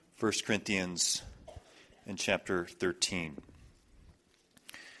1 Corinthians in chapter 13.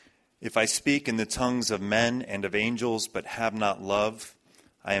 If I speak in the tongues of men and of angels, but have not love,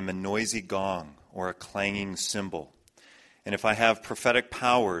 I am a noisy gong or a clanging cymbal. And if I have prophetic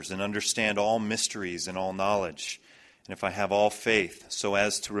powers and understand all mysteries and all knowledge, and if I have all faith so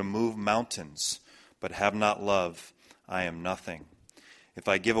as to remove mountains, but have not love, I am nothing. If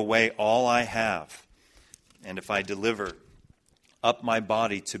I give away all I have, and if I deliver up my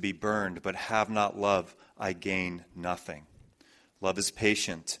body to be burned, but have not love, I gain nothing. Love is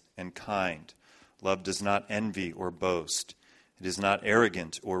patient and kind. Love does not envy or boast. It is not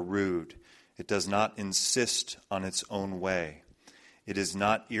arrogant or rude. It does not insist on its own way. It is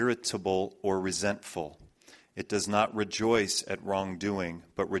not irritable or resentful. It does not rejoice at wrongdoing,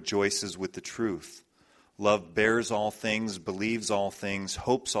 but rejoices with the truth. Love bears all things, believes all things,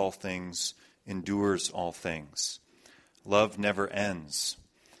 hopes all things, endures all things. Love never ends.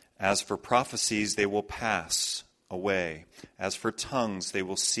 As for prophecies, they will pass away. As for tongues, they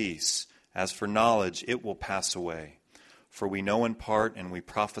will cease. As for knowledge, it will pass away. For we know in part and we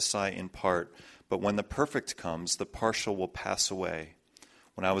prophesy in part, but when the perfect comes, the partial will pass away.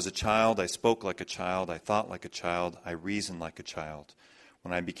 When I was a child, I spoke like a child, I thought like a child, I reasoned like a child.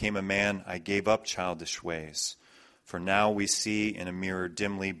 When I became a man, I gave up childish ways. For now we see in a mirror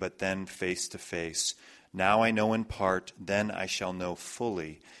dimly, but then face to face. Now I know in part, then I shall know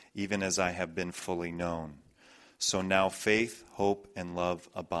fully, even as I have been fully known. So now faith, hope, and love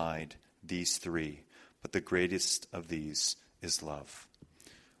abide, these three. But the greatest of these is love.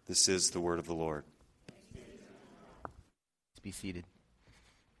 This is the word of the Lord. Let's be seated.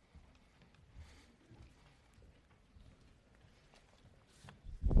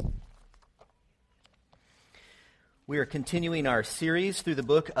 We are continuing our series through the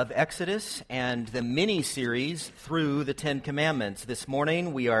book of Exodus and the mini-series through the Ten Commandments. This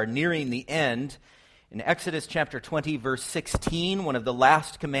morning we are nearing the end. In Exodus chapter 20, verse 16, one of the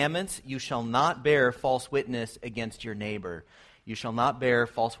last commandments, you shall not bear false witness against your neighbor. You shall not bear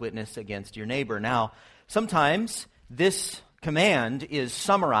false witness against your neighbor. Now, sometimes this command is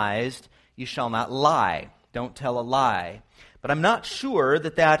summarized, you shall not lie. Don't tell a lie. But I'm not sure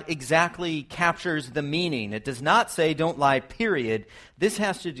that that exactly captures the meaning. It does not say don't lie, period. This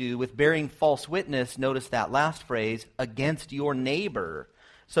has to do with bearing false witness, notice that last phrase, against your neighbor.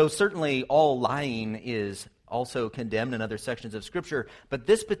 So certainly all lying is also condemned in other sections of Scripture, but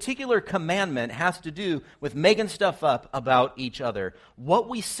this particular commandment has to do with making stuff up about each other. What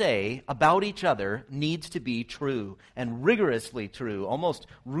we say about each other needs to be true, and rigorously true, almost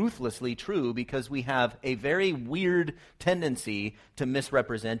ruthlessly true, because we have a very weird tendency to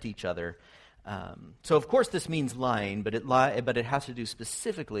misrepresent each other. So of course this means lying, but it has to do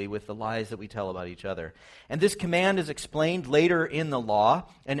specifically with the lies that we tell about each other. And this command is explained later in the law.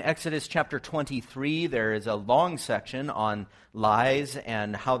 In Exodus chapter 23, there is a long section on lies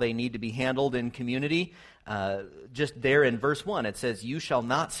and how they need to be handled in community. Just there in verse 1, it says, you shall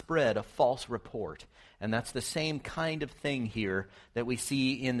not spread a false report. And that's the same kind of thing here that we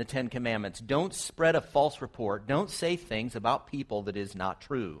see in the Ten Commandments. Don't spread a false report. Don't say things about people that is not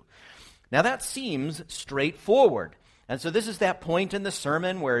true. Now that seems straightforward. And so this is that point in the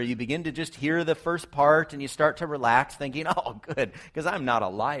sermon where you begin to just hear the first part and you start to relax thinking, oh, good, because I'm not a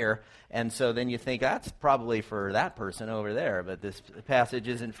liar. And so then you think, that's probably for that person over there, but this passage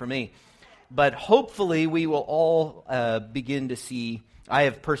isn't for me. But hopefully we will all begin to see, I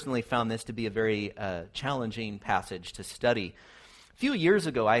have personally found this to be a very challenging passage to study. A few years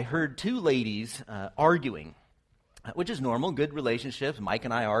ago, I heard two ladies arguing. Which is normal, good relationships. Mike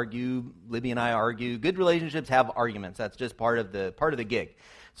and I argue, Libby and I argue. Good relationships have arguments. That's just part of the gig.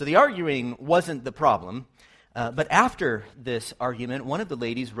 So the arguing wasn't the problem. But after this argument, one of the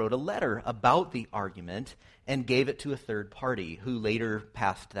ladies wrote a letter about the argument and gave it to a third party who later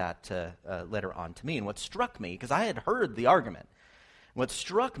passed that letter on to me. And what struck me, because I had heard the argument, what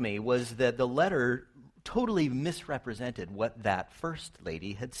struck me was that the letter totally misrepresented what that first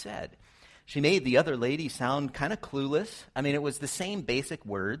lady had said. She made the other lady sound kind of clueless. I mean, it was the same basic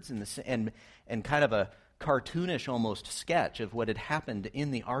words and kind of a cartoonish almost sketch of what had happened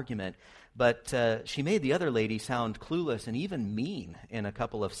in the argument. But she made the other lady sound clueless and even mean in a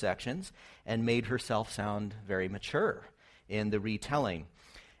couple of sections and made herself sound very mature in the retelling.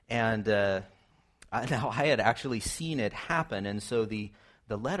 And now I had actually seen it happen, and so the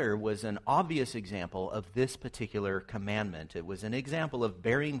letter was an obvious example of this particular commandment. It was an example of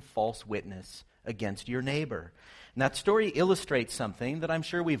bearing false witness against your neighbor. And that story illustrates something that I'm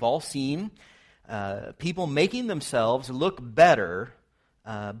sure we've all seen. People making themselves look better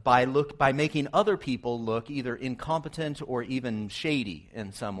by making other people look either incompetent or even shady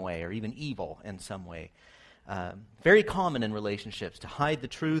in some way, or even evil in some way. Very common in relationships to hide the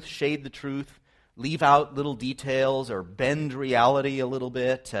truth, shade the truth, leave out little details, or bend reality a little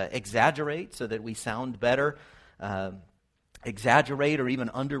bit, exaggerate so that we sound better, exaggerate or even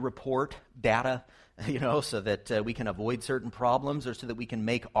underreport data, so that we can avoid certain problems, or so that we can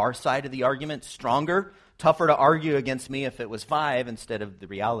make our side of the argument stronger. Tougher to argue against me if it was 5 instead of the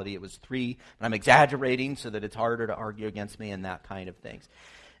reality it was 3. And I'm exaggerating so that it's harder to argue against me, and that kind of things.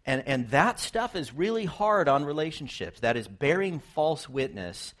 And that stuff is really hard on relationships. That is bearing false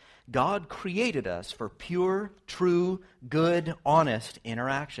witness. God created us for pure, true, good, honest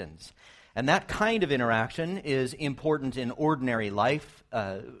interactions. And that kind of interaction is important in ordinary life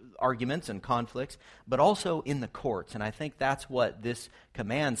arguments and conflicts, but also in the courts. And I think that's what this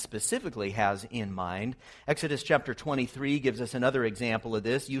command specifically has in mind. Exodus chapter 23 gives us another example of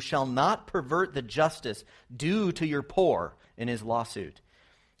this. You shall not pervert the justice due to your poor in his lawsuit.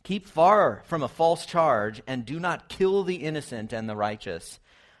 Keep far from a false charge, and do not kill the innocent and the righteous.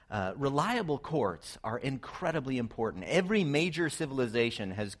 Reliable courts are incredibly important. Every major civilization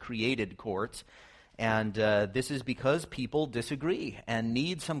has created courts, and this is because people disagree and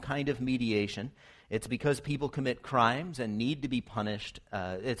need some kind of mediation. It's because people commit crimes and need to be punished.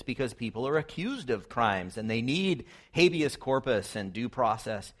 It's because people are accused of crimes and they need habeas corpus and due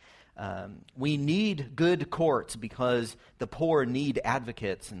process. We need good courts because the poor need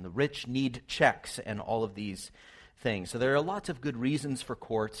advocates and the rich need checks and all of these things. So there are lots of good reasons for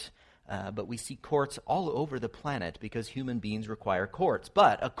courts, but we see courts all over the planet because human beings require courts.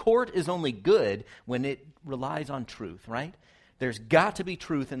 But a court is only good when it relies on truth, right? There's got to be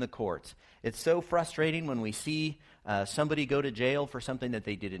truth in the courts. It's so frustrating when we see somebody go to jail for something that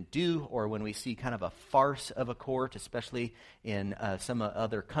they didn't do, or when we see kind of a farce of a court, especially in some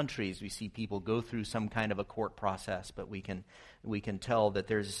other countries. We see people go through some kind of a court process, but we can tell that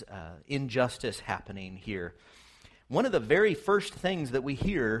there's injustice happening here. One of the very first things that we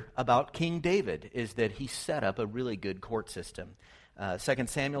hear about King David is that he set up a really good court system. 2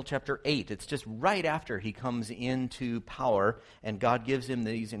 Samuel chapter 8, it's just right after he comes into power, and God gives him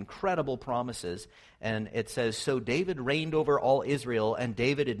these incredible promises. And it says, so David reigned over all Israel, and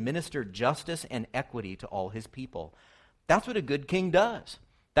David administered justice and equity to all his people. That's what a good king does.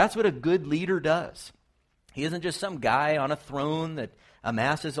 That's what a good leader does. He isn't just some guy on a throne that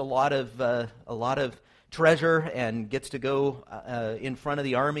amasses a lot of treasure and gets to go in front of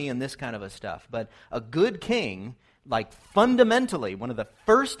the army and this kind of a stuff. But a good king, like fundamentally, one of the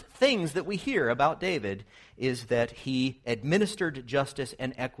first things that we hear about David is that he administered justice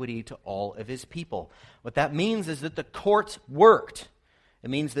and equity to all of his people. What that means is that the courts worked. It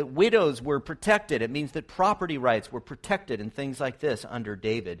means that widows were protected. It means that property rights were protected and things like this under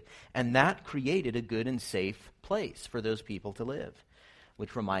David. And that created a good and safe place for those people to live.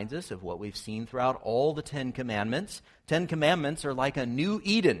 Which reminds us of what we've seen throughout all the 10 Commandments. 10 Commandments are like a new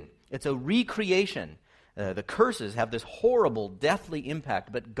Eden. It's a recreation. The curses have this horrible, deathly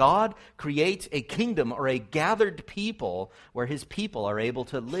impact, but God creates a kingdom or a gathered people where his people are able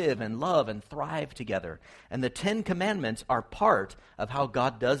to live and love and thrive together. And the 10 Commandments are part of how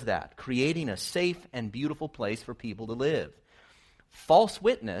God does that, creating a safe and beautiful place for people to live. False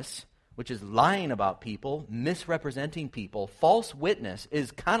witness, which is lying about people, misrepresenting people, false witness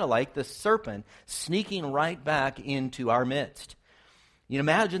is kind of like the serpent sneaking right back into our midst. You can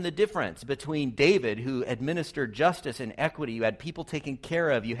imagine the difference between David, who administered justice and equity. You had people taken care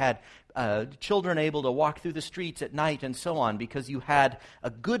of. You had children able to walk through the streets at night and so on because you had a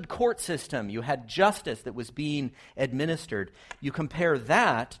good court system. You had justice that was being administered. You compare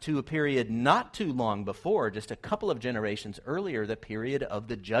that to a period not too long before, just a couple of generations earlier, the period of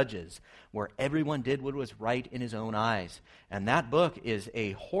the Judges, where everyone did what was right in his own eyes. And that book is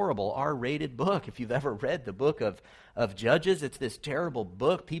a horrible R-rated book. If you've ever read the book of Judges, it's this terrible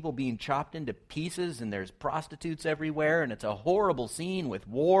book, people being chopped into pieces, and there's prostitutes everywhere, and it's a horrible scene with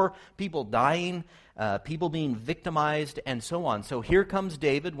war, people dying, people being victimized, and so on. So here comes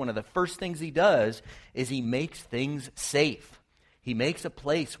David. One of the first things he does is he makes things safe. He makes a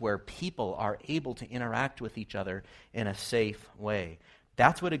place where people are able to interact with each other in a safe way.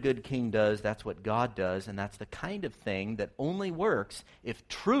 That's what a good king does. That's what God does. And that's the kind of thing that only works if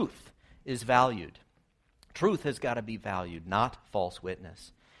truth is valued. Truth has got to be valued, not false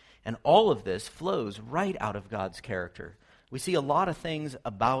witness. And all of this flows right out of God's character. We see a lot of things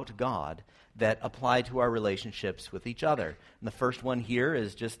about God that apply to our relationships with each other. And the first one here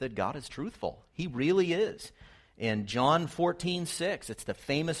is just that God is truthful. He really is. In John 14:6, it's the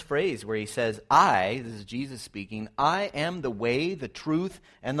famous phrase where he says, I, this is Jesus speaking, I am the way, the truth,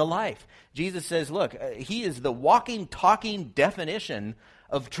 and the life. Jesus says, look, he is the walking, talking definition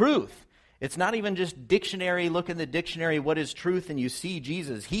of truth. It's not even just dictionary, look in the dictionary, what is truth, and you see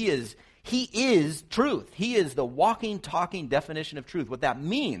Jesus. He is truth. He is the walking, talking definition of truth. What that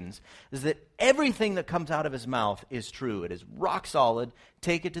means is that everything that comes out of his mouth is true. It is rock solid,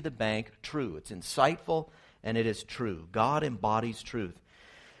 take it to the bank, true. It's insightful, and it is true. God embodies truth.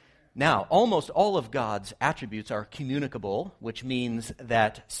 Now, almost all of God's attributes are communicable, which means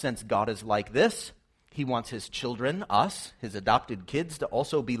that since God is like this, he wants his children, us, his adopted kids, to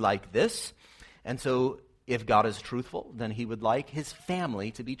also be like this. And so if God is truthful, then he would like his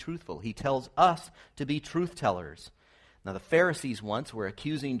family to be truthful. He tells us to be truth tellers. Now, the Pharisees once were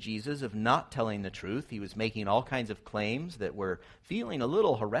accusing Jesus of not telling the truth. He was making all kinds of claims that were feeling a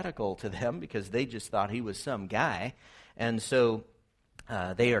little heretical to them because they just thought he was some guy. And so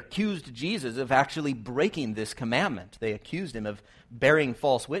they accused Jesus of actually breaking this commandment. They accused him of bearing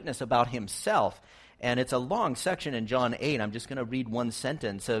false witness about himself. And it's a long section in John 8. I'm just going to read one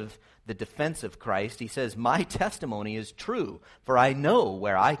sentence of the defense of Christ. He says, my testimony is true, for I know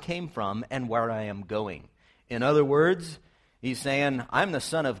where I came from and where I am going. In other words, he's saying, I'm the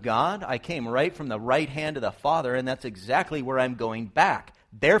Son of God. I came right from the right hand of the Father, and that's exactly where I'm going back.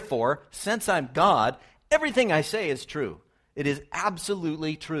 Therefore, since I'm God, everything I say is true. It is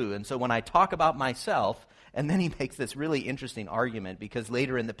absolutely true. And so when I talk about myself, and then he makes this really interesting argument, because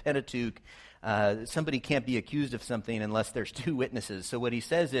later in the Pentateuch, somebody can't be accused of something unless there's two witnesses. So what he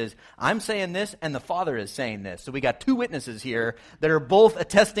says is, I'm saying this and the Father is saying this. So we got two witnesses here that are both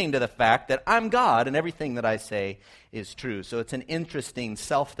attesting to the fact that I'm God and everything that I say is true. So it's an interesting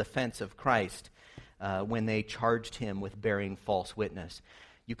self-defense of Christ when they charged him with bearing false witness.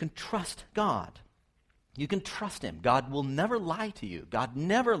 You can trust God. You can trust him. God will never lie to you. God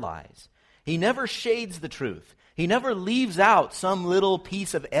never lies. He never shades the truth. He never leaves out some little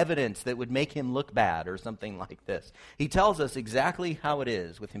piece of evidence that would make him look bad or something like this. He tells us exactly how it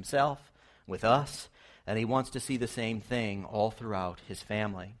is with himself, with us, and he wants to see the same thing all throughout his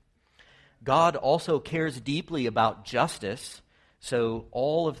family. God also cares deeply about justice, so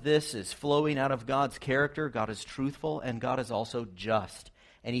all of this is flowing out of God's character. God is truthful, and God is also just,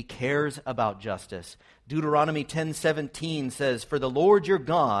 and he cares about justice. Deuteronomy 10:17 says, for the Lord your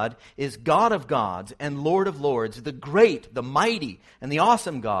God is God of gods and Lord of lords, the great, the mighty, and the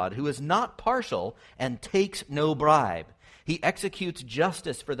awesome God, who is not partial and takes no bribe. He executes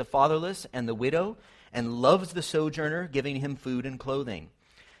justice for the fatherless and the widow and loves the sojourner, giving him food and clothing.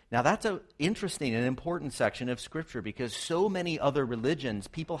 Now that's an interesting and important section of Scripture, because so many other religions,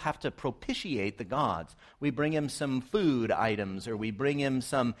 people have to propitiate the gods. We bring him some food items, or we bring him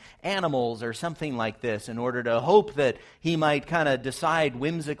some animals or something like this in order to hope that he might kind of decide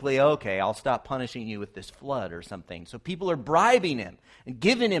whimsically, okay, I'll stop punishing you with this flood or something. So people are bribing him and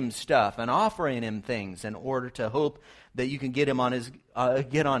giving him stuff and offering him things in order to hope that you can get him on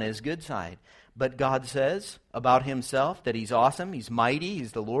his good side. But God says about himself that he's awesome, he's mighty,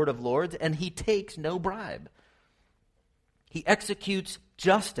 he's the Lord of lords, and he takes no bribe. He executes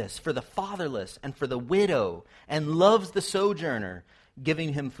justice for the fatherless and for the widow and loves the sojourner,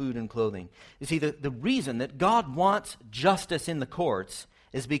 giving him food and clothing. You see, the reason that God wants justice in the courts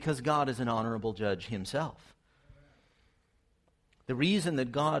is because God is an honorable judge himself. The reason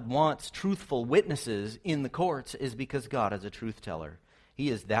that God wants truthful witnesses in the courts is because God is a truth teller. He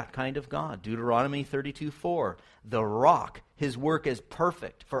is that kind of God. Deuteronomy 32:4, the rock, his work is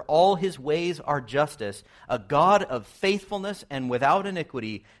perfect, for all his ways are justice, a God of faithfulness and without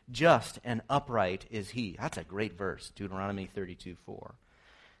iniquity, just and upright is he. That's a great verse, Deuteronomy 32:4.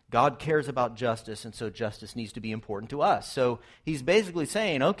 God cares about justice, and so justice needs to be important to us. So he's basically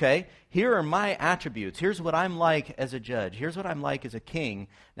saying, okay, here are my attributes. Here's what I'm like as a judge. Here's what I'm like as a king.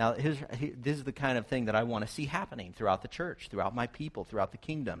 Now, this is the kind of thing that I want to see happening throughout the church, throughout my people, throughout the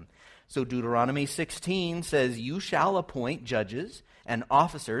kingdom. So Deuteronomy 16 says, you shall appoint judges and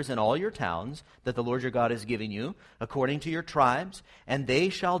officers in all your towns that the Lord your God is giving you, according to your tribes, and they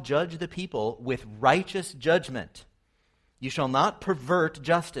shall judge the people with righteous judgment. You shall not pervert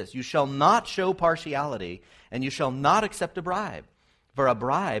justice. You shall not show partiality, and you shall not accept a bribe. For a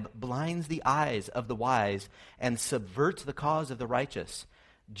bribe blinds the eyes of the wise and subverts the cause of the righteous.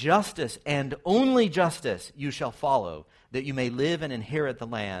 Justice and only justice you shall follow, that you may live and inherit the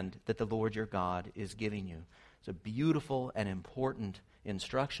land that the Lord your God is giving you. So beautiful and important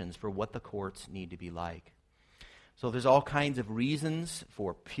instructions for what the courts need to be like. So there's all kinds of reasons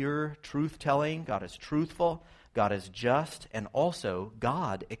for pure truth-telling. God is truthful. God is just, and also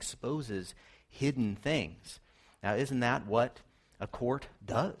God exposes hidden things. Now, isn't that what a court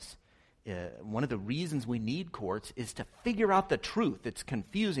does? One of the reasons we need courts is to figure out the truth. It's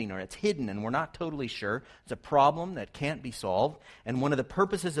confusing or it's hidden and we're not totally sure. It's a problem that can't be solved. And one of the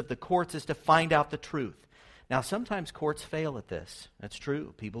purposes of the courts is to find out the truth. Now, sometimes courts fail at this. That's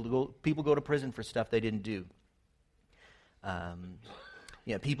true. People go to prison for stuff they didn't do.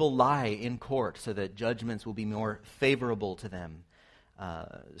 People lie in court so that judgments will be more favorable to them.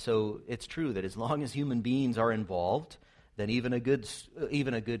 So it's true that as long as human beings are involved, then even a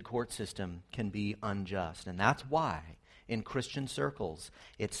good court system can be unjust. And that's why in Christian circles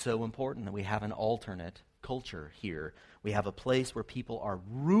it's so important that we have an alternate culture here. We have a place where people are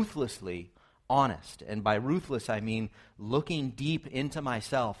ruthlessly honest. And by ruthless, I mean looking deep into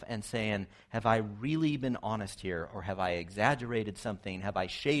myself and saying, have I really been honest here? Or have I exaggerated something? Have I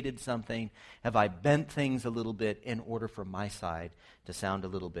shaded something? Have I bent things a little bit in order for my side to sound a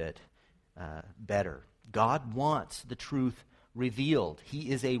little bit better? God wants the truth revealed.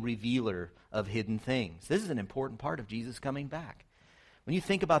 He is a revealer of hidden things. This is an important part of Jesus coming back. When you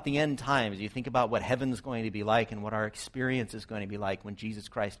think about the end times, you think about what heaven's going to be like and what our experience is going to be like when Jesus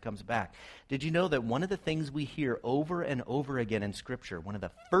Christ comes back. Did you know that one of the things we hear over and over again in Scripture, one of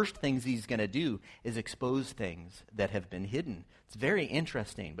the first things he's going to do is expose things that have been hidden? It's very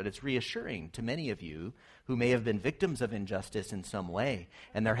interesting, but it's reassuring to many of you who may have been victims of injustice in some way,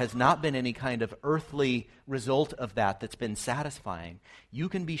 and there has not been any kind of earthly result of that that's been satisfying. You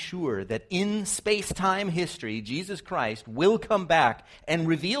can be sure that in space-time history, Jesus Christ will come back and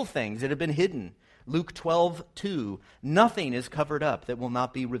reveal things that have been hidden. Luke 12:2, nothing is covered up that will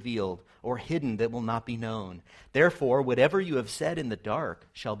not be revealed, or hidden that will not be known. Therefore, whatever you have said in the dark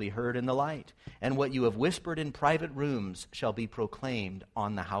shall be heard in the light, and what you have whispered in private rooms shall be proclaimed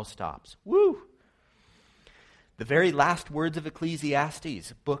on the housetops. Woo! The very last words of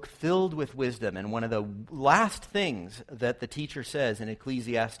Ecclesiastes, book filled with wisdom, and one of the last things that the teacher says in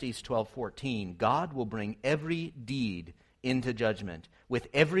Ecclesiastes 12:14, God will bring every deed into judgment, with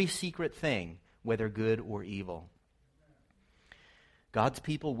every secret thing, whether good or evil. God's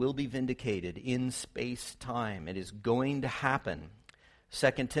people will be vindicated in space-time. It is going to happen.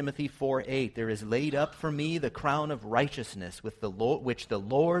 2 Timothy 4:8, there is laid up for me the crown of righteousness, which the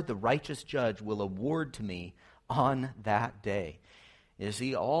Lord, the righteous judge, will award to me on that day. You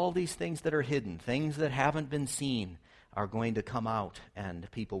see, all these things that are hidden, things that haven't been seen, are going to come out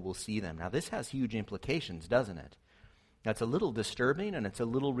and people will see them. Now, this has huge implications, doesn't it? That's a little disturbing and it's a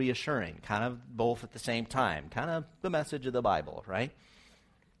little reassuring, kind of both at the same time, kind of the message of the Bible, right?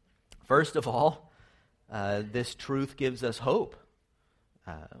 First of all, this truth gives us hope.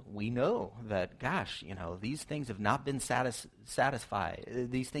 We know that, these things have not been satisfied.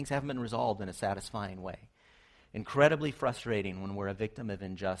 These things haven't been resolved in a satisfying way. Incredibly frustrating when we're a victim of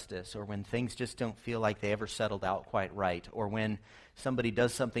injustice, or when things just don't feel like they ever settled out quite right, or when somebody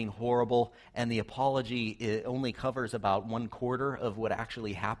does something horrible and the apology only covers about 1/4 of what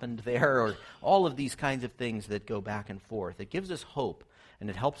actually happened there, or all of these kinds of things that go back and forth. It gives us hope, and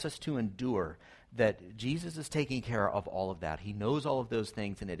it helps us to endure that Jesus is taking care of all of that. He knows all of those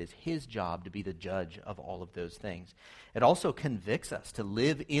things, and it is his job to be the judge of all of those things. It also convicts us to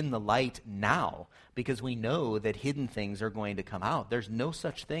live in the light now, because we know that hidden things are going to come out. There's no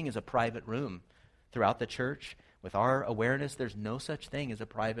such thing as a private room throughout the church. With our awareness, there's no such thing as a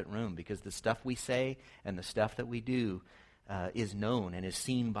private room, because the stuff we say and the stuff that we do is known and is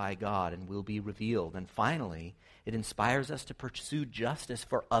seen by God and will be revealed. And finally, it inspires us to pursue justice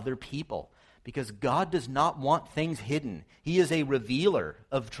for other people, because God does not want things hidden. He is a revealer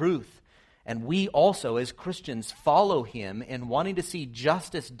of truth. And we also, as Christians, follow him in wanting to see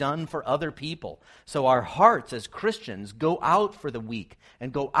justice done for other people. So our hearts as Christians go out for the weak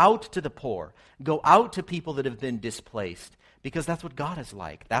and go out to the poor, go out to people that have been displaced, because that's what God is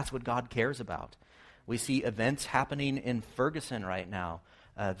like. That's what God cares about. We see events happening in Ferguson right now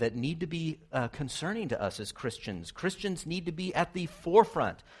that need to be concerning to us as Christians. Christians need to be at the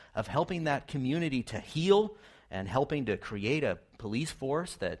forefront of helping that community to heal and helping to create a police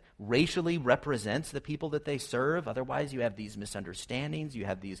force that racially represents the people that they serve. Otherwise, you have these misunderstandings, you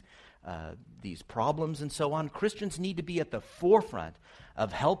have these problems and so on. Christians need to be at the forefront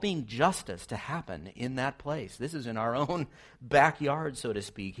of helping justice to happen in that place. This is in our own backyard, so to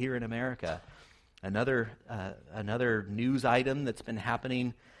speak, here in America. Another news item that's been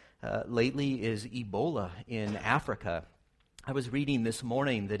happening lately is Ebola in Africa. I was reading this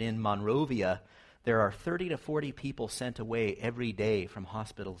morning that in Monrovia, there are 30 to 40 people sent away every day from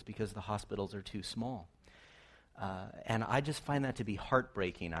hospitals because the hospitals are too small. And I just find that to be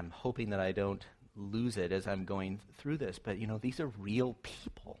heartbreaking. I'm hoping that I don't lose it as I'm going through this. But, these are real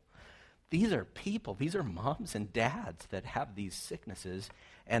people these are people, these are moms and dads that have these sicknesses,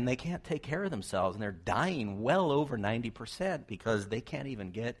 and they can't take care of themselves, and they're dying well over 90% because they can't even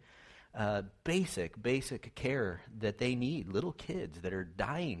get basic care that they need. Little kids that are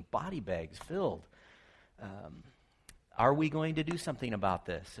dying, body bags filled. Are we going to do something about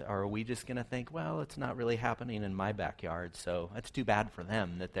this? Or are we just going to think, well, it's not really happening in my backyard, so it's too bad for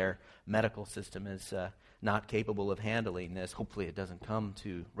them that their medical system is not capable of handling this. Hopefully it doesn't come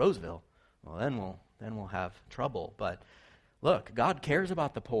to Roseville. Well, then we'll have trouble. But look, God cares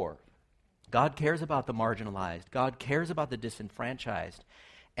about the poor. God cares about the marginalized. God cares about the disenfranchised.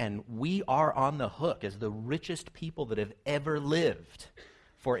 And we are on the hook as the richest people that have ever lived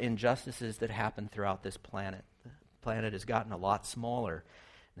for injustices that happen throughout this planet. The planet has gotten a lot smaller.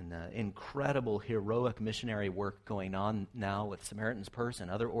 And the incredible heroic missionary work going on now with Samaritan's Purse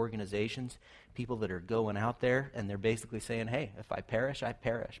and other organizations, people that are going out there and they're basically saying, hey, if I perish, I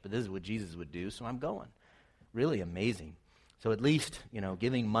perish. But this is what Jesus would do, so I'm going. Really amazing. So at least,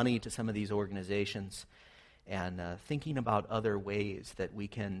 giving money to some of these organizations and thinking about other ways that we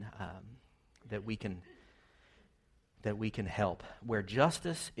can help. Where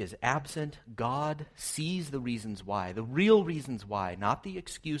justice is absent, God sees the reasons why, the real reasons why, not the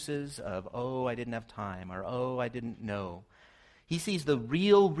excuses of, oh, I didn't have time, or oh, I didn't know. He sees the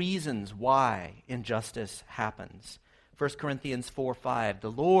real reasons why injustice happens. 1 Corinthians 4:5,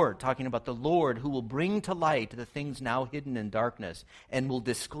 the Lord, talking about the Lord who will bring to light the things now hidden in darkness and will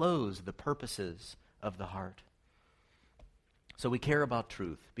disclose the purposes of the heart. So we care about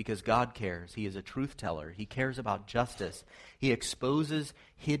truth because God cares. He is a truth teller. He cares about justice. He exposes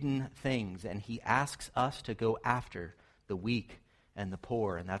hidden things, and he asks us to go after the weak and the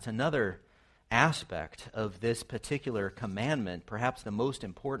poor. And that's another aspect of this particular commandment, perhaps the most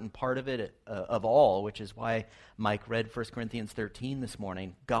important part of it of all, which is why Mike read 1 Corinthians 13 this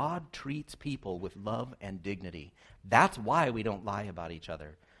morning. God treats people with love and dignity. That's why we don't lie about each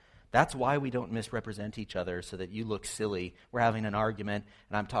other. That's why we don't misrepresent each other so that you look silly. We're having an argument,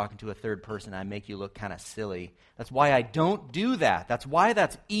 and I'm talking to a third person, I make you look kind of silly. That's why I don't do that. That's why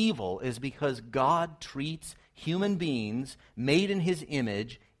that's evil, is because God treats human beings made in his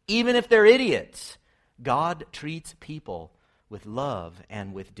image, even if they're idiots. God treats people with love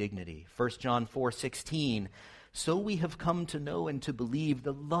and with dignity. 1 John 4:16, so we have come to know and to believe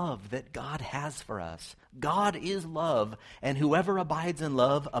the love that God has for us. God is love, and whoever abides in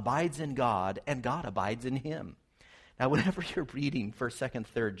love abides in God, and God abides in him. Now, whenever you're reading 1st, 2nd,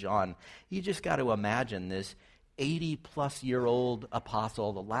 3rd John, you just got to imagine this 80-plus-year-old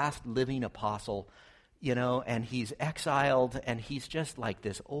apostle, the last living apostle, and he's exiled, and he's just like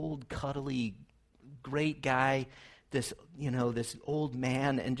this old, cuddly, great guy, this old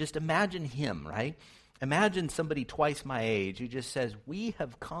man, and just imagine him, right? Imagine somebody twice my age who just says, we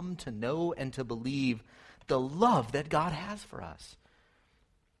have come to know and to believe the love that God has for us.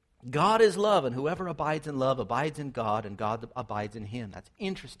 God is love, and whoever abides in love abides in God, and God abides in him. That's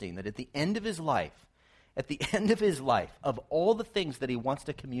interesting that at the end of his life, of all the things that he wants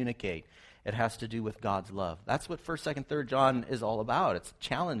to communicate, it has to do with God's love. That's what 1st, 2nd, 3rd John is all about. It's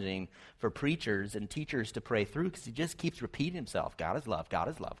challenging for preachers and teachers to pray through because he just keeps repeating himself. God is love, God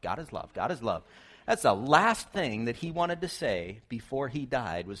is love, God is love, God is love. That's the last thing that he wanted to say before he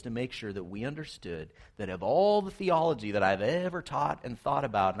died, was to make sure that we understood that of all the theology that I've ever taught and thought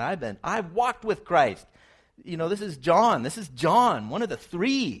about, and I've walked with Christ. This is John, one of the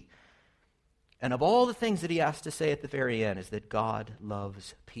three. And of all the things that he has to say at the very end is that God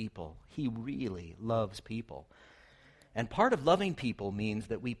loves people. He really loves people. And part of loving people means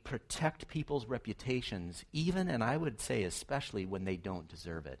that we protect people's reputations, even, and I would say especially, when they don't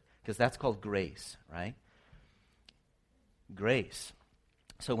deserve it. Because that's called grace, right? Grace.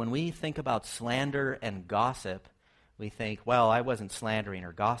 So when we think about slander and gossip, we think, well, I wasn't slandering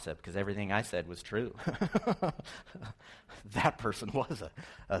or gossip because everything I said was true. That person was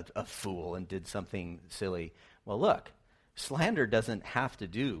a fool and did something silly. Well, look, slander doesn't have to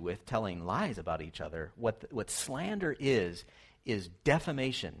do with telling lies about each other. What slander is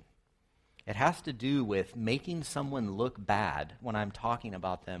defamation. It has to do with making someone look bad when I'm talking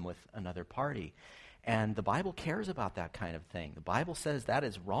about them with another party. And the Bible cares about that kind of thing. The Bible says that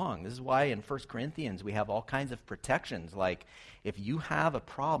is wrong. This is why in 1 Corinthians we have all kinds of protections. Like if you have a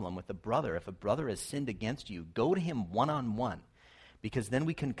problem with a brother, if a brother has sinned against you, go to him one-on-one. Because then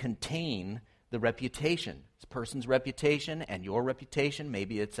we can contain the reputation. This person's reputation and your reputation,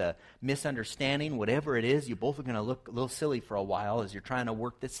 maybe it's a misunderstanding, whatever it is, you both are going to look a little silly for a while as you're trying to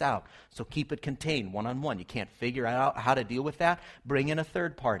work this out. So keep it contained, one-on-one. You can't figure out how to deal with that? Bring in a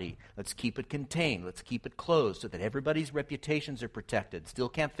third party. Let's keep it contained. Let's keep it closed so that everybody's reputations are protected. Still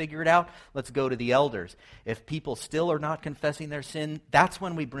can't figure it out? Let's go to the elders. If people still are not confessing their sin, that's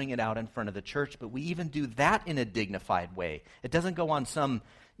when we bring it out in front of the church, but we even do that in a dignified way. It doesn't go on some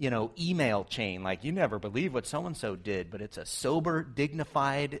email chain, like you never believe what so-and-so did, but it's a sober,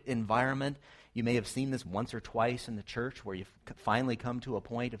 dignified environment. You may have seen this once or twice in the church where you've finally come to a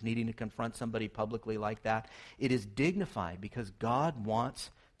point of needing to confront somebody publicly like that. It is dignified because God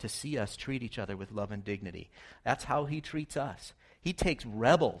wants to see us treat each other with love and dignity. That's how he treats us. He takes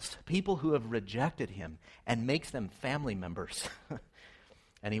rebels, people who have rejected him, and makes them family members.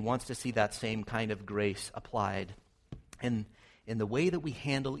 And he wants to see that same kind of grace applied in the way that we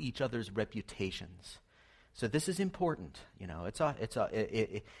handle each other's reputations. So this is important.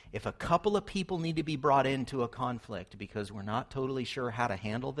 If a couple of people need to be brought into a conflict because we're not totally sure how to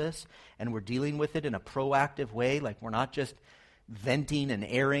handle this, and we're dealing with it in a proactive way, like we're not just venting and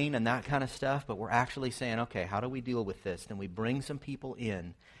airing and that kind of stuff, but we're actually saying, okay, how do we deal with this? Then we bring some people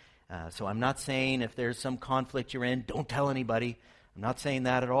in. So I'm not saying if there's some conflict you're in, don't tell anybody. I'm not saying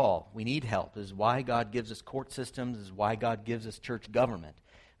that at all. We need help. This is why God gives us court systems. This is why God gives us church government.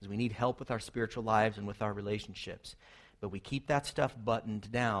 Is we need help with our spiritual lives and with our relationships. But we keep that stuff buttoned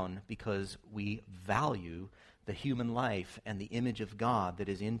down because we value the human life and the image of God that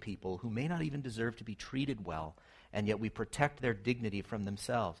is in people who may not even deserve to be treated well, and yet we protect their dignity from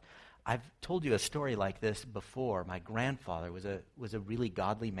themselves. I've told you a story like this before. My grandfather was a really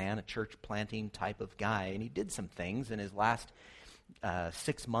godly man, a church planting type of guy, and he did some things in his last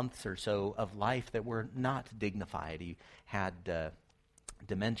 6 months or so of life that were not dignified. He had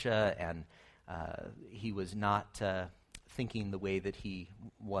dementia, and he was not thinking the way that he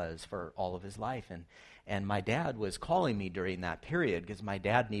was for all of his life. And my dad was calling me during that period because my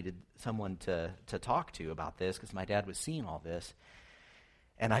dad needed someone to talk to about this because my dad was seeing all this.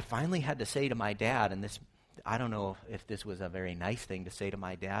 And I finally had to say to my dad, and this, I don't know if this was a very nice thing to say to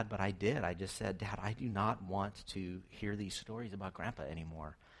my dad, but I did. I just said, Dad, I do not want to hear these stories about Grandpa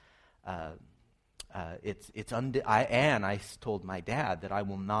anymore. I told my dad that I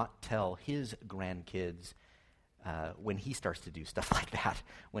will not tell his grandkids when he starts to do stuff like that.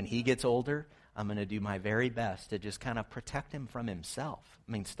 When he gets older, I'm going to do my very best to just kind of protect him from himself.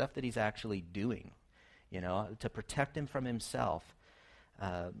 I mean, stuff that he's actually doing, to protect him from himself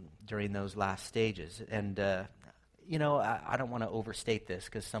during those last stages. And, I don't want to overstate this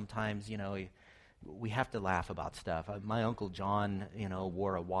because sometimes, we have to laugh about stuff. My Uncle John,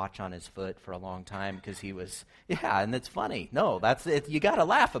 wore a watch on his foot for a long time because he was, and it's funny. No, that's it. You got to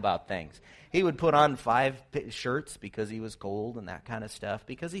laugh about things. He would put on 5 shirts because he was cold and that kind of stuff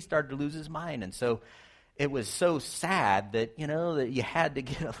because he started to lose his mind. And so it was so sad that, that you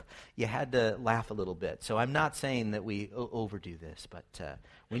had to laugh a little bit. So I'm not saying that we overdo this, but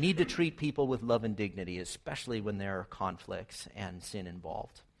we need to treat people with love and dignity, especially when there are conflicts and sin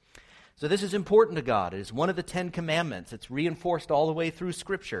involved. So this is important to God. It is one of the 10 commandments. It's reinforced all the way through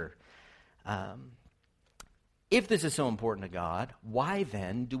Scripture. If this is so important to God, why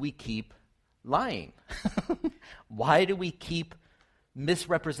then do we keep lying? Why do we keep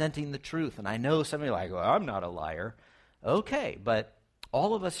misrepresenting the truth? And I know some of you are like, well, I'm not a liar. Okay, but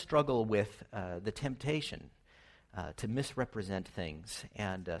all of us struggle with the temptation to misrepresent things.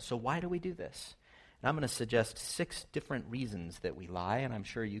 And so why do we do this? And I'm going to suggest 6 different reasons that we lie, and I'm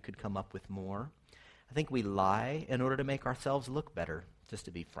sure you could come up with more. I think we lie in order to make ourselves look better, just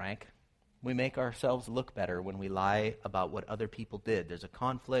to be frank. We make ourselves look better when we lie about what other people did. There's a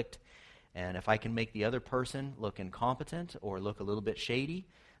conflict, and if I can make the other person look incompetent or look a little bit shady,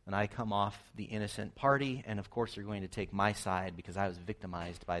 then I come off the innocent party, and of course you're going to take my side because I was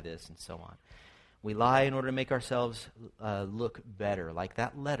victimized by this and so on. We lie in order to make ourselves look better, like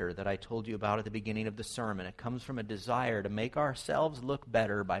that letter that I told you about at the beginning of the sermon. It comes from a desire to make ourselves look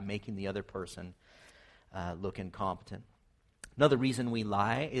better by making the other person look incompetent. Another reason we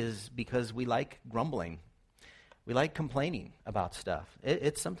lie is because we like grumbling. We like complaining about stuff.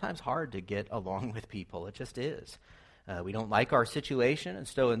 It's sometimes hard to get along with people. It just is. We don't like our situation, and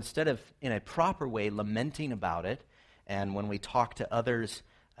so instead of, in a proper way, lamenting about it, and when we talk to others,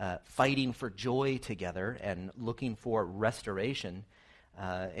 fighting for joy together and looking for restoration,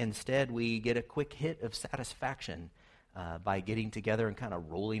 instead we get a quick hit of satisfaction by getting together and kind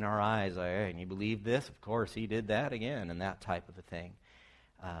of rolling our eyes. Like, hey, can you believe this? Of course, he did that again, and that type of a thing.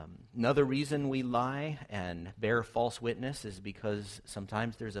 Another reason we lie and bear false witness is because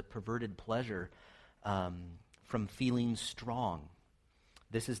sometimes there's a perverted pleasure from feeling strong.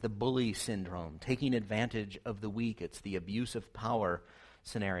 This is the bully syndrome, taking advantage of the weak. It's the abuse of power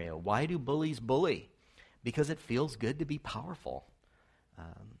scenario. Why do bullies bully? Because it feels good to be powerful.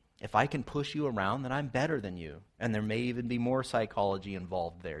 If I can push you around, then I'm better than you. And there may even be more psychology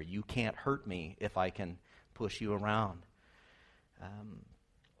involved there. You can't hurt me if I can push you around.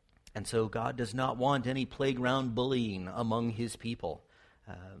 And so God does not want any playground bullying among his people.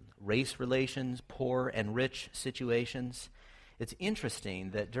 Race relations, poor and rich situations. It's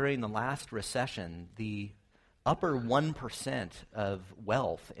interesting that during the last recession, the upper 1% of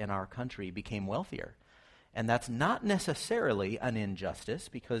wealth in our country became wealthier. And that's not necessarily an injustice,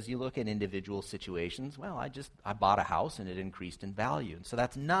 because you look at individual situations, well, I bought a house and it increased in value. So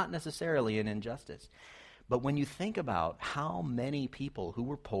that's not necessarily an injustice. But when you think about how many people who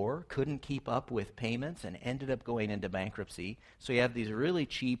were poor couldn't keep up with payments and ended up going into bankruptcy, so you have these really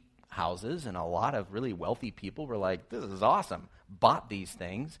cheap houses, and a lot of really wealthy people were like, this is awesome, bought these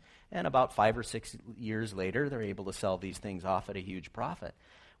things, and about 5 or 6 years later, they're able to sell these things off at a huge profit.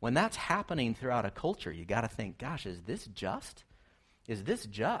 When that's happening throughout a culture, you got to think, gosh, is this just? Is this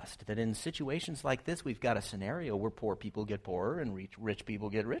just that in situations like this, we've got a scenario where poor people get poorer and rich people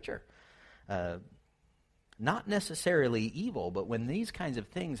get richer? Not necessarily evil, but when these kinds of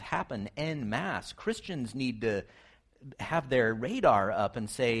things happen en masse, Christians need to have their radar up and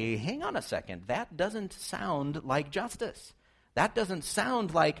say, hang on a second, that doesn't sound like justice. That doesn't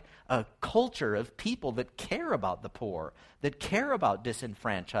sound like a culture of people that care about the poor, that care about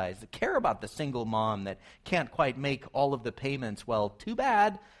disenfranchised, that care about the single mom that can't quite make all of the payments. Well, too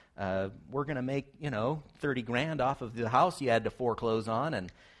bad. We're going to make, $30,000 off of the house you had to foreclose on,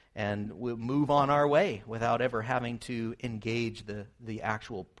 and we'll move on our way without ever having to engage the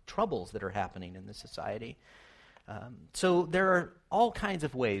actual troubles that are happening in the society. So there are all kinds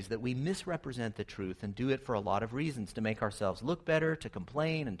of ways that we misrepresent the truth and do it for a lot of reasons, to make ourselves look better, to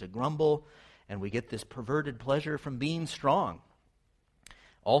complain and to grumble, and we get this perverted pleasure from being strong.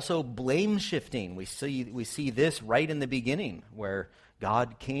 Also, blame shifting. We see this right in the beginning, where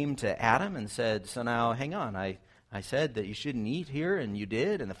God came to Adam and said, so now hang on, I said that you shouldn't eat here, and you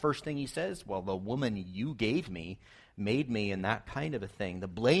did, and the first thing he says, well, the woman you gave me made me, and that kind of a thing. The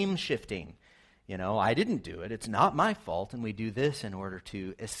blame shifting. I didn't do it. It's not my fault. And we do this in order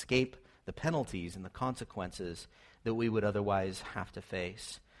to escape the penalties and the consequences that we would otherwise have to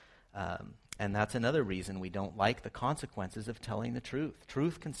face. And that's another reason we don't like the consequences of telling the truth.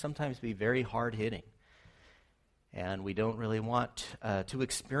 Truth can sometimes be very hard-hitting. And we don't really want to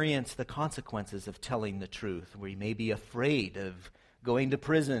experience the consequences of telling the truth. We may be afraid of going to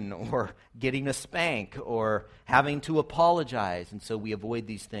prison or getting a spank or having to apologize. And so we avoid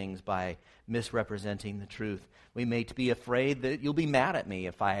these things by misrepresenting the truth. We may be afraid that you'll be mad at me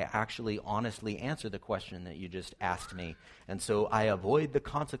if I actually honestly answer the question that you just asked me. And so I avoid the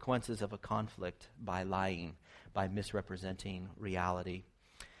consequences of a conflict by lying, by misrepresenting reality.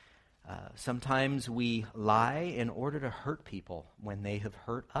 Sometimes we lie in order to hurt people when they have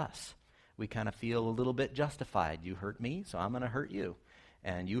hurt us. We kind of feel a little bit justified. You hurt me, so I'm going to hurt you.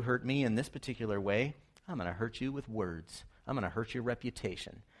 And you hurt me in this particular way, I'm going to hurt you with words. I'm going to hurt your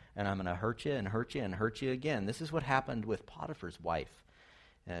reputation. And I'm going to hurt you and hurt you and hurt you again. This is what happened with Potiphar's wife.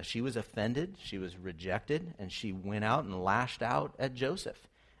 She was offended, she was rejected, and she went out and lashed out at Joseph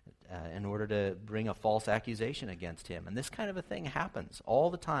in order to bring a false accusation against him. And this kind of a thing happens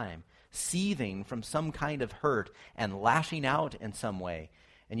all the time, seething from some kind of hurt and lashing out in some way.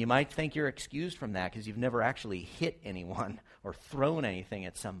 And you might think you're excused from that because you've never actually hit anyone or thrown anything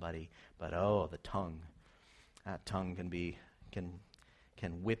at somebody. But the tongue. That tongue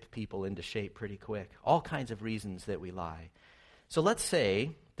can whip people into shape pretty quick. All kinds of reasons that we lie. So let's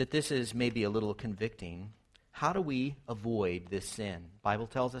say that this is maybe a little convicting. How do we avoid this sin? The Bible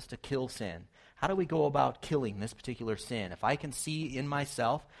tells us to kill sin. How do we go about killing this particular sin? If I can see in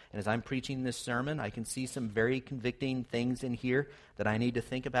myself, and as I'm preaching this sermon, I can see some very convicting things in here that I need to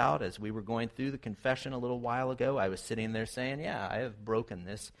think about. As we were going through the confession a little while ago, I was sitting there saying, yeah, I have broken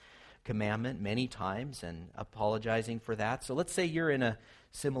this commandment many times and apologizing for that. So let's say you're in a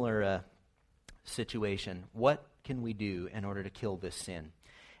similar situation. What can we do in order to kill this sin?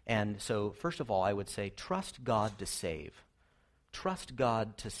 And so, first of all, I would say trust God to save. Trust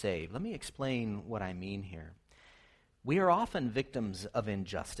God to save. Let me explain what I mean here. We are often victims of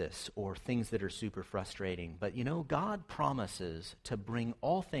injustice or things that are super frustrating, but God promises to bring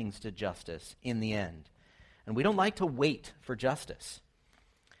all things to justice in the end. And we don't like to wait for justice.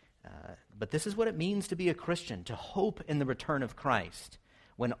 But this is what it means to be a Christian, to hope in the return of Christ.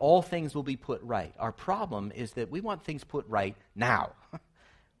 when all things will be put right. Our problem is that we want things put right now.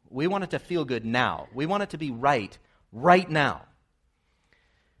 We want it to feel good now. We want it to be right now.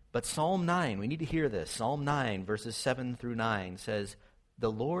 But Psalm 9, we need to hear this. Psalm 9, verses 7 through 9 says,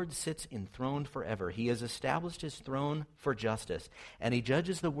 "The Lord sits enthroned forever. He has established his throne for justice, and he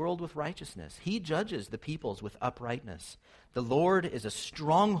judges the world with righteousness. He judges the peoples with uprightness. The Lord is a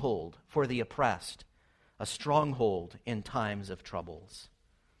stronghold for the oppressed, a stronghold in times of troubles."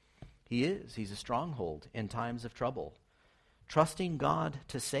 He is. He's a stronghold in times of trouble. Trusting God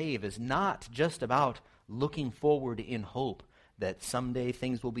to save is not just about looking forward in hope that someday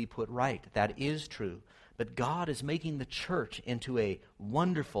things will be put right. That is true. But God is making the church into a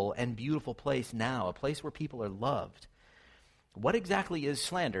wonderful and beautiful place now, a place where people are loved. What exactly is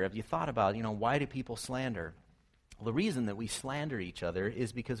slander? Have you thought about, why do people slander? Well, the reason that we slander each other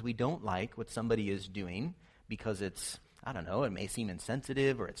is because we don't like what somebody is doing, because it's, it may seem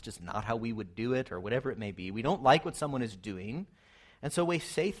insensitive, or it's just not how we would do it, or whatever it may be. We don't like what someone is doing, and so we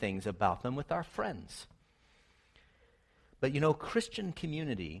say things about them with our friends. But Christian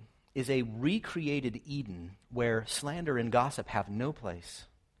community is a recreated Eden where slander and gossip have no place.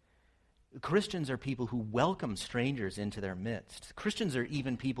 Christians are people who welcome strangers into their midst. Christians are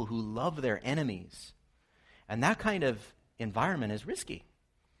even people who love their enemies. And that kind of environment is risky.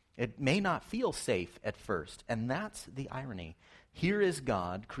 It may not feel safe at first, and that's the irony. Here is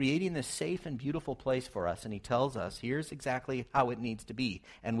God creating this safe and beautiful place for us, and he tells us, here's exactly how it needs to be.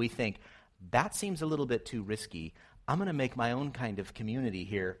 And we think, that seems a little bit too risky. I'm going to make my own kind of community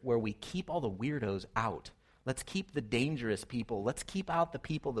here where we keep all the weirdos out. Let's keep the dangerous people. Let's keep out the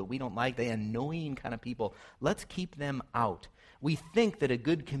people that we don't like, the annoying kind of people. Let's keep them out. We think that a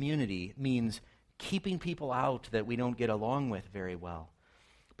good community means keeping people out that we don't get along with very well.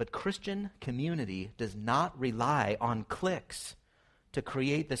 But Christian community does not rely on cliques to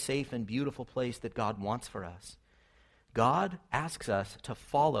create the safe and beautiful place that God wants for us. God asks us to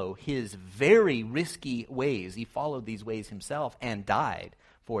follow his very risky ways. He followed these ways himself and died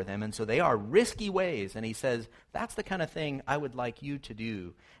for them. And so they are risky ways. And he says, that's the kind of thing I would like you to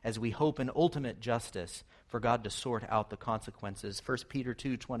do as we hope in ultimate justice for God to sort out the consequences. 1 Peter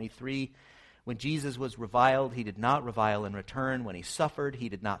 2:23, when Jesus was reviled, he did not revile in return. When he suffered, he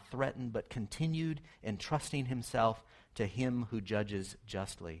did not threaten, but continued entrusting himself to him who judges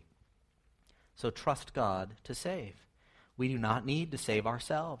justly. So trust God to save. We do not need to save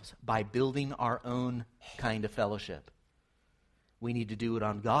ourselves by building our own kind of fellowship. We need to do it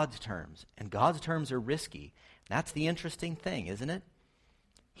on God's terms, and God's terms are risky. That's the interesting thing, isn't it?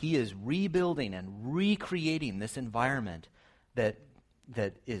 He is rebuilding and recreating this environment that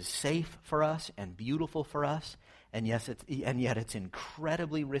is safe for us and beautiful for us, and yet it's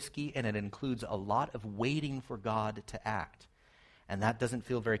incredibly risky, and it includes a lot of waiting for God to act. And that doesn't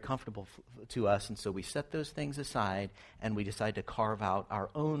feel very comfortable to us, and so we set those things aside, and we decide to carve out our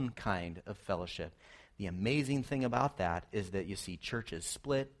own kind of fellowship. The amazing thing about that is that you see churches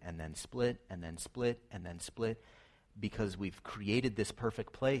split, and then split, and then split, and then split, because we've created this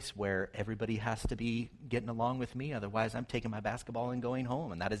perfect place where everybody has to be getting along with me, otherwise I'm taking my basketball and going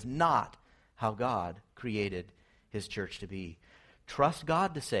home. And that is not how God created his church to be. Trust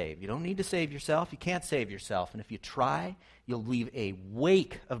God to save. You don't need to save yourself. You can't save yourself. And if you try, you'll leave a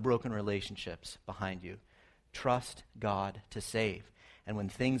wake of broken relationships behind you. Trust God to save. And when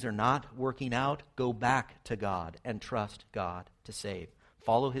things are not working out, go back to God and trust God to save.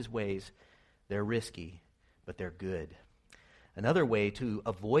 Follow his ways. They're risky, but they're good. Another way to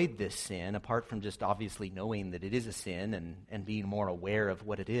avoid this sin, apart from just obviously knowing that it is a sin and being more aware of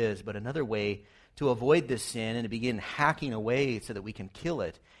what it is, but another way to avoid this sin and to begin hacking away so that we can kill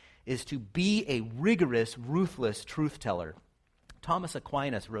it, is to be a rigorous, ruthless truth teller. Thomas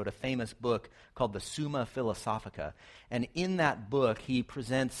Aquinas wrote a famous book called the Summa Philosophica, and in that book he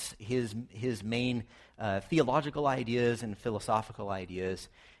presents his main theological ideas and philosophical ideas,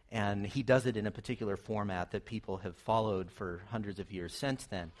 and he does it in a particular format that people have followed for hundreds of years since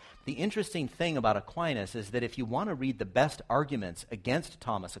then. The interesting thing about Aquinas is that if you want to read the best arguments against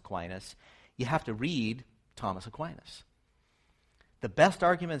Thomas Aquinas, you have to read Thomas Aquinas. The best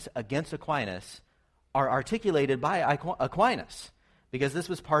arguments against Aquinas are articulated by Aquinas, because this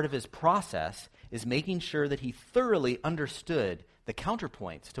was part of his process, is making sure that he thoroughly understood the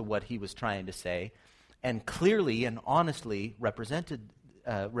counterpoints to what he was trying to say, and clearly and honestly represented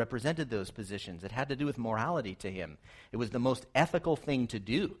those positions. It had to do with morality to him. It was the most ethical thing to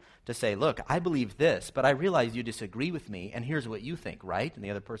do, to say, look, I believe this, but I realize you disagree with me, and here's what you think, right? And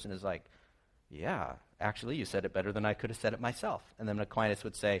the other person is like, yeah, actually, you said it better than I could have said it myself. And then Aquinas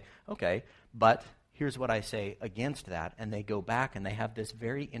would say, okay, but here's what I say against that. And they go back and they have this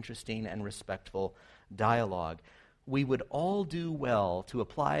very interesting and respectful dialogue. We would all do well to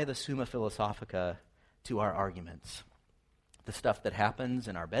apply the Summa Philosophica to our arguments. The stuff that happens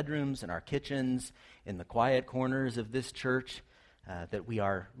in our bedrooms, in our kitchens, in the quiet corners of this church, that we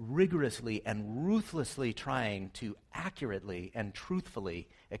are rigorously and ruthlessly trying to accurately and truthfully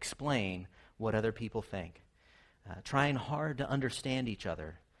explain what other people think. Trying hard to understand each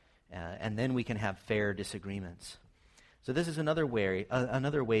other, and then we can have fair disagreements. So this is another way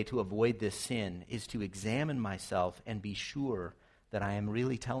to avoid this sin, is to examine myself and be sure that I am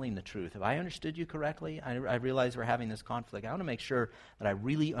really telling the truth. Have I understood you correctly? I realize we're having this conflict. I want to make sure that I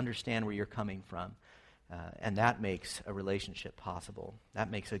really understand where you're coming from. And that makes a relationship possible. That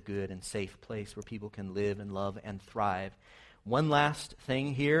makes a good and safe place where people can live and love and thrive. One last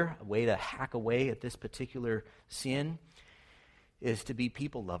thing here, a way to hack away at this particular sin, is to be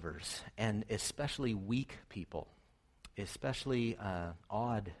people lovers, and especially weak people, especially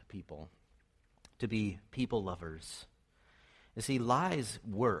odd people, to be people lovers. You see, lies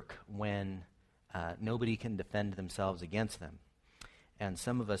work when nobody can defend themselves against them. And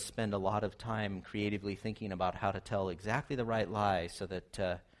some of us spend a lot of time creatively thinking about how to tell exactly the right lie so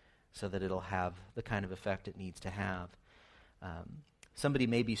that it'll have the kind of effect it needs to have. Somebody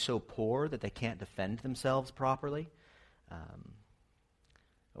may be so poor that they can't defend themselves properly.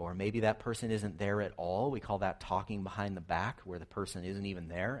 Or maybe that person isn't there at all. We call that talking behind the back, where the person isn't even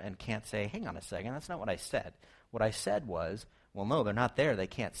there and can't say, hang on a second, that's not what I said. What I said was, well, no, they're not there. They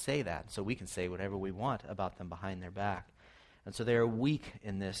can't say that. So we can say whatever we want about them behind their back. And so they are weak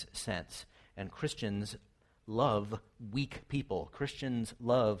in this sense. And Christians love weak people. Christians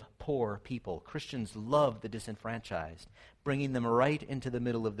love poor people. Christians love the disenfranchised, bringing them right into the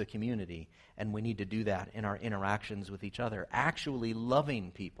middle of the community. And we need to do that in our interactions with each other, actually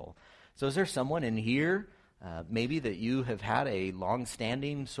loving people. So is there someone in here maybe that you have had a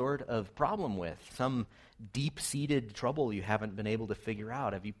long-standing sort of problem with, some deep-seated trouble you haven't been able to figure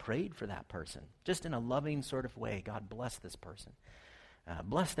out? Have you prayed for that person? Just in a loving sort of way, God bless this person.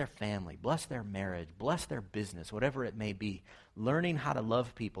 Bless their family, bless their marriage, bless their business, whatever it may be. Learning how to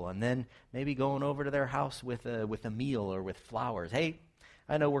love people, and then maybe going over to their house with a meal or with flowers. Hey,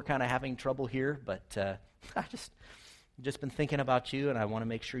 I know we're kind of having trouble here, but I just been thinking about you, and I want to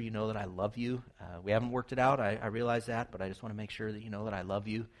make sure you know that I love you. We haven't worked it out, I realize that, but I just want to make sure that you know that I love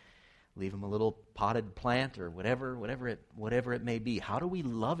you. Leave them a little potted plant or whatever it may be. How do we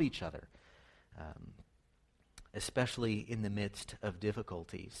love each other? Especially in the midst of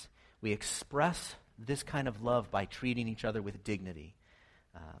difficulties. We express this kind of love by treating each other with dignity.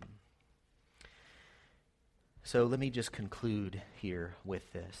 So let me just conclude here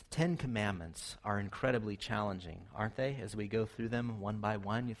with this. 10 Commandments are incredibly challenging, aren't they? As we go through them one by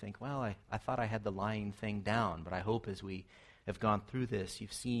one, you think, well, I thought I had the lying thing down, but I hope as we have gone through this,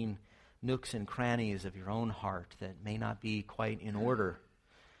 you've seen nooks and crannies of your own heart that may not be quite in order.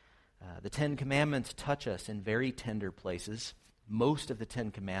 The 10 Commandments touch us in very tender places. Most of the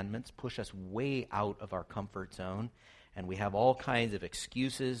 10 Commandments push us way out of our comfort zone, and we have all kinds of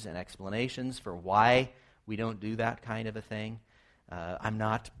excuses and explanations for why we don't do that kind of a thing. I'm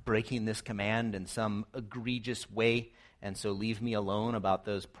not breaking this command in some egregious way, and so leave me alone about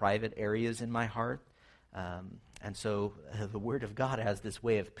those private areas in my heart. And so the Word of God has this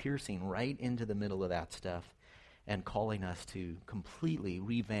way of piercing right into the middle of that stuff and calling us to completely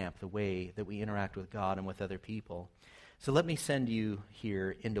revamp the way that we interact with God and with other people. So let me send you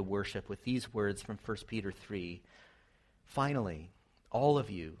here into worship with these words from 1 Peter 3. Finally, all of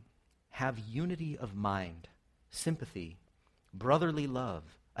you have unity of mind, sympathy, brotherly love,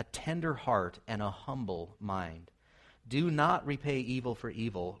 a tender heart, and a humble mind. Do not repay evil for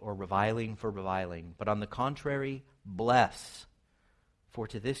evil or reviling for reviling, but on the contrary, bless. For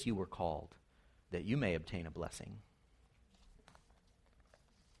to this you were called, that you may obtain a blessing.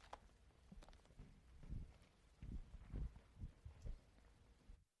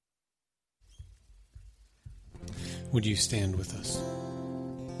 Would you stand with us?